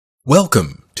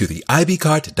Welcome to the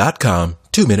ibcart.com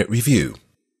 2-minute review.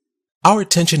 Our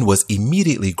attention was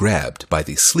immediately grabbed by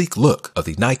the sleek look of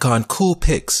the Nikon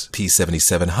Coolpix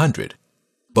P7700.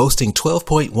 Boasting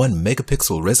 12.1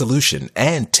 megapixel resolution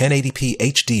and 1080p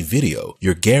HD video,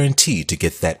 you're guaranteed to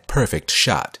get that perfect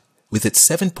shot. With its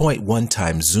 7.1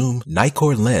 times zoom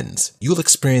NIkkor Lens, you'll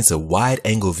experience a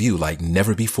wide-angle view like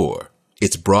never before.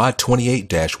 Its broad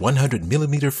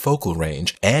 28-100mm focal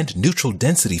range and neutral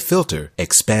density filter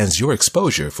expands your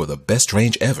exposure for the best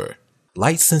range ever.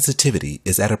 Light sensitivity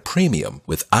is at a premium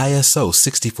with ISO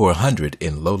 6400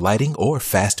 in low lighting or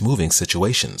fast-moving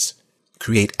situations.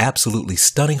 Create absolutely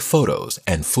stunning photos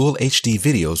and full HD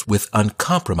videos with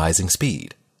uncompromising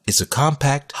speed. It's a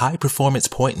compact, high-performance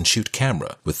point-and-shoot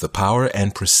camera with the power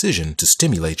and precision to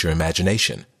stimulate your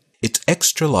imagination. Its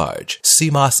extra-large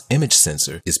CMOS image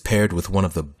sensor is paired with one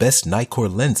of the best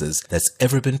NIkkor lenses that's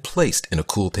ever been placed in a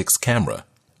Coolpix camera.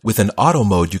 With an auto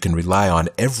mode you can rely on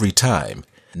every time,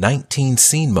 19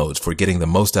 scene modes for getting the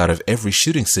most out of every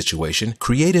shooting situation,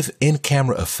 creative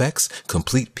in-camera effects,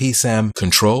 complete PSAM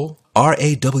control,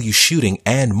 RAW shooting,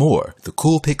 and more, the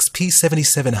Coolpix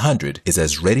P7700 is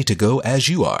as ready to go as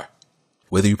you are.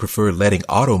 Whether you prefer letting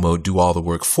auto mode do all the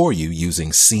work for you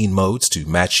using scene modes to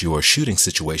match your shooting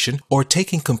situation, or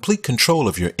taking complete control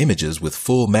of your images with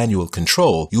full manual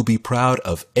control, you'll be proud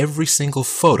of every single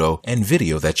photo and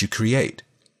video that you create.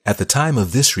 At the time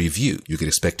of this review, you can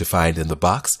expect to find in the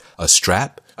box a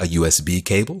strap, a USB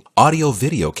cable,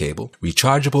 audio-video cable,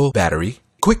 rechargeable battery,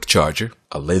 quick charger,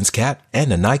 a lens cap,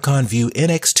 and a Nikon View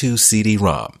NX2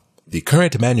 CD-ROM. The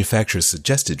current manufacturer's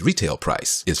suggested retail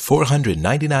price is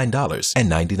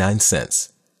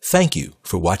 $499.99. Thank you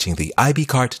for watching the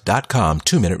ibcart.com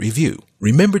 2-minute review.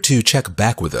 Remember to check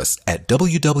back with us at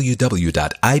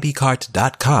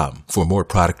www.ibcart.com for more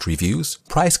product reviews,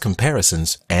 price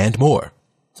comparisons, and more.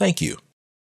 Thank you.